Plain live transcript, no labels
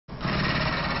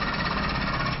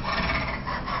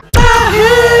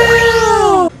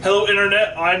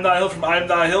I'm Nihill from I'm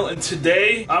Nihill, and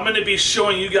today I'm going to be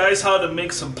showing you guys how to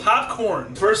make some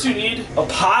popcorn. First you need a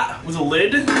pot with a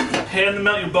lid, pan to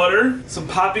melt your butter, some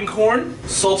popping corn,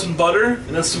 salt and butter, and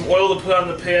then some oil to put on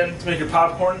the pan to make your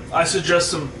popcorn. I suggest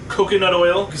some coconut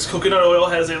oil, because coconut oil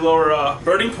has a lower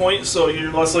burning point, so you're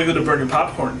less likely to burn your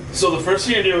popcorn. So the first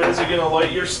thing you do is you're going to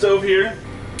light your stove here.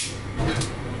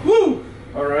 Woo!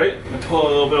 Alright, and put a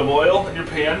little bit of oil in your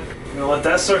pan. You're going to let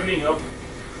that start heating up.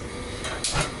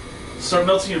 Start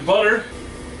melting your butter.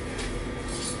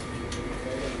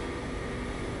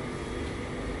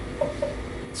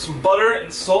 Some butter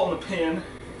and salt in the pan.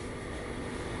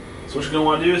 So what you're going to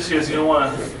want to do is you're going to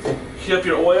want to heat up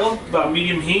your oil, about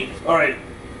medium heat. Alright,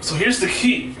 so here's the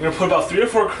key. You're going to put about 3 or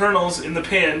 4 kernels in the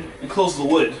pan and close the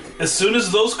lid. As soon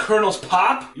as those kernels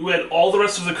pop, you add all the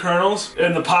rest of the kernels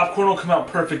and the popcorn will come out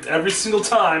perfect every single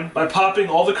time by popping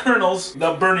all the kernels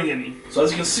without burning any. So as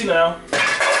you can see now,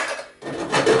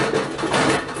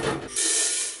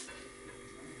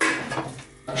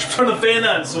 turn the fan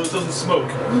on so it doesn't smoke.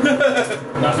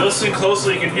 Now if you listen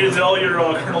closely, you can hear all your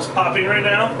kernels popping right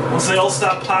now. Once they all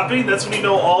stop popping, that's when you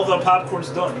know all the popcorn's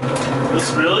done.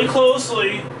 Listen really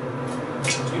closely. You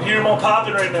can hear them all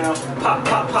popping right now. Pop,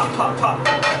 pop, pop, pop, pop.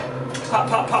 Pop,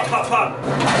 pop, pop, pop, pop.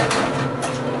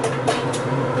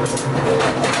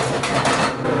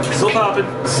 Still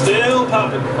popping. Still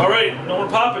popping. Alright, no more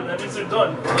popping. That means they're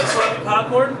done. Let's try the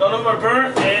popcorn. None of them are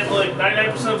burnt, and like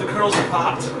 99% of the kernels are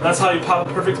popped. That's how you pop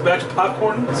a perfect batch of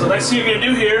popcorn. So next thing you're going to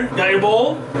do here, got your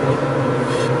bowl.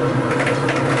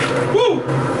 Woo!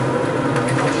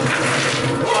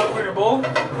 Popcorn in your bowl.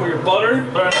 Pour your butter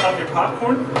on top of your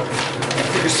popcorn.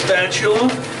 Take your spatula.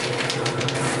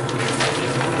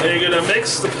 And you're going to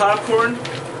mix the popcorn,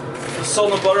 the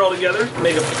salt and the butter all together.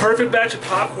 Make a perfect batch of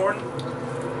popcorn.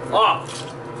 Ah.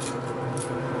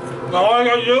 Now all I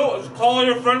gotta do is call all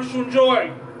your friends to enjoy.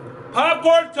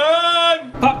 Popcorn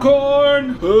time! Popcorn!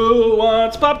 Who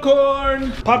wants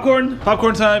popcorn? Popcorn!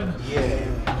 Popcorn time! Yeah.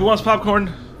 Who wants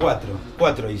popcorn?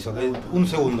 Cuatro hizo, un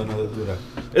segundo no dura.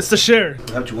 It's the share.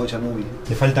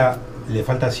 Le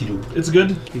falta syrup. It's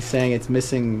good? He's saying it's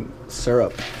missing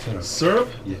syrup. Syrup?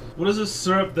 Yeah. What is this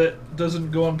syrup that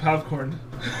doesn't go on popcorn?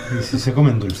 Si se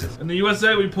comen dulces. In the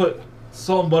USA we put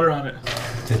salt and butter on it.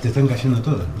 Te están cayendo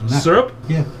todo. Syrup?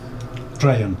 Yeah.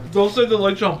 Try on. Don't say the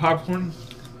leche on popcorn.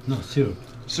 No, syrup.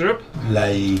 Syrup?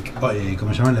 Like,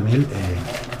 ¿cómo se llama la miel?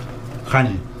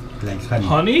 Honey. Like honey.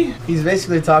 Honey? He's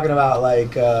basically talking about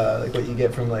like what you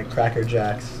get from like Cracker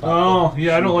Jacks. Oh,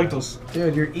 yeah, I don't like those.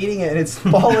 Dude, you're eating it and it's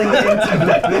falling into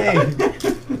the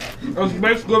thing. Let's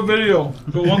make a good video.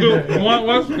 So you want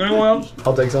less? Anyone else?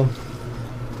 I'll take some.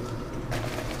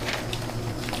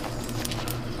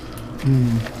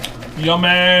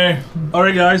 Yummy!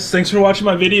 Alright guys, thanks for watching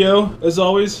my video. As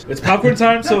always, it's popcorn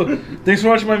time, so thanks for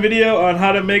watching my video on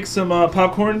how to make some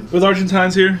popcorn with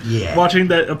Argentines here. Yeah. Watching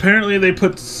that apparently they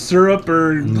put syrup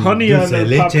or honey on their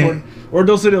popcorn. Or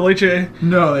dulce de leche.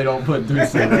 No, they don't put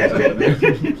dulce de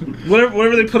leche.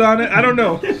 Whatever they put on it, I don't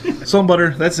know. Salt and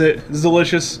butter, that's it. It's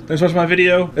delicious. Thanks for watching my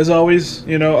video. As always,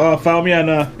 you know, follow me on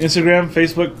Instagram,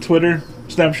 Facebook, Twitter,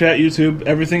 Snapchat, YouTube.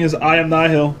 Everything is I am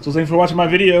Nihill. So thanks for watching my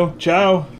video. Ciao!